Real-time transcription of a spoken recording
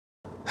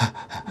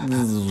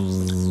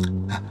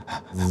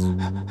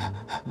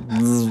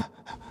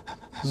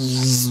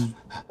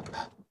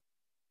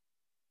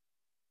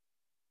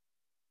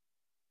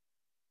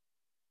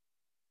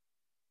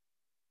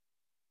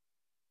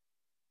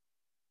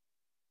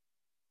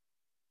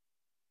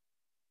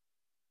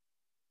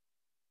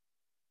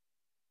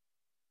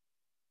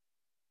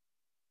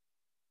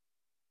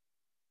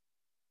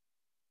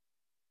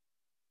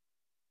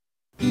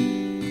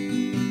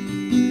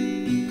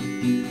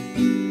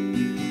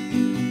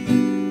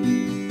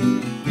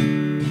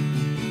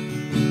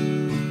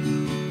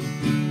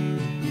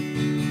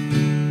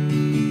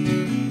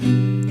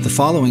The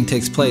following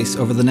takes place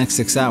over the next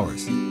 6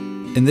 hours,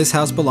 in this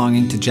house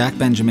belonging to Jack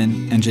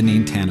Benjamin and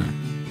Janine Tanner,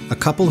 a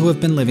couple who have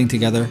been living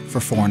together for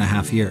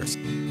 4.5 years.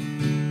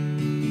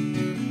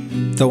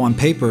 Though on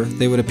paper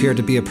they would appear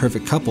to be a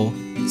perfect couple,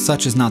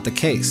 such is not the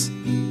case.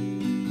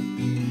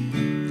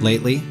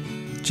 Lately,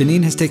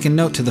 Janine has taken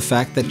note to the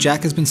fact that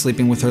Jack has been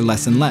sleeping with her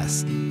less and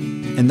less,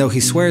 and though he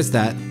swears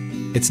that,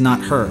 it's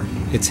not her,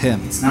 it's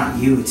him. It's not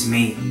you, it's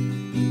me.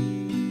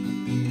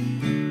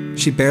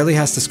 She barely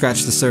has to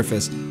scratch the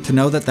surface to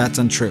know that that's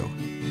untrue,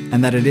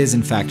 and that it is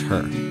in fact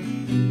her.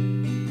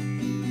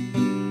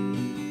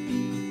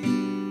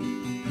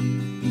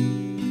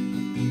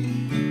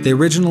 They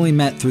originally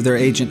met through their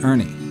agent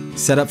Ernie,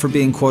 set up for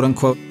being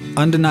quote-unquote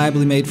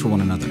undeniably made for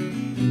one another.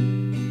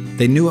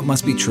 They knew it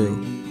must be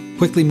true,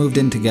 quickly moved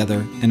in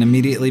together, and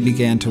immediately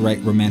began to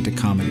write romantic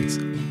comedies,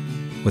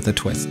 with a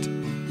twist.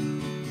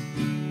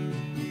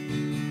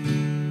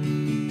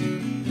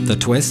 The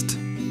twist?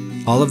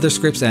 All of their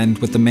scripts end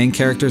with the main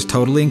characters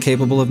totally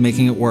incapable of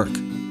making it work,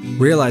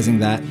 realizing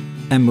that,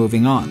 and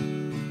moving on.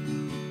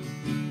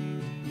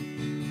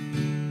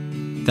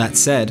 That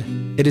said,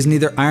 it is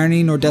neither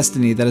irony nor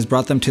destiny that has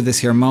brought them to this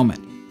here moment.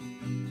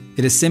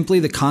 It is simply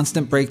the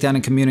constant breakdown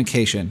in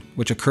communication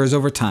which occurs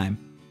over time,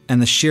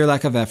 and the sheer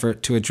lack of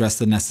effort to address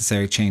the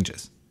necessary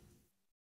changes.